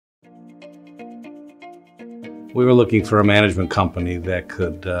We were looking for a management company that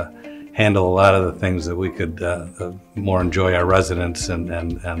could handle a lot of the things that we could more enjoy our residents and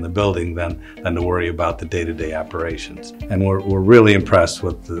the building than to worry about the day-to-day operations. And we're really impressed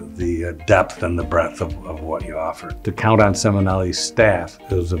with the depth and the breadth of what you offer. To count on Simonelli's staff,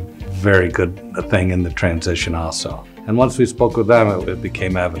 it was a very good thing in the transition also. And once we spoke with them, it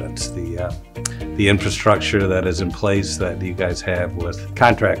became evidence. The infrastructure that is in place that you guys have with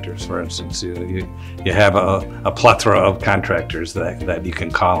contractors, for instance. You have a plethora of contractors that you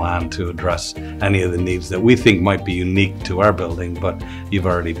can call on to address any of the needs that we think might be unique to our building, but you've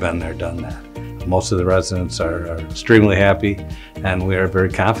already been there, done that. Most of the residents are extremely happy, and we are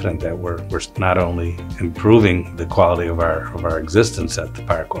very confident that we're not only improving the quality of our existence at the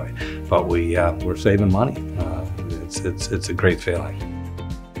Parkway, but we're saving money. It's a great feeling.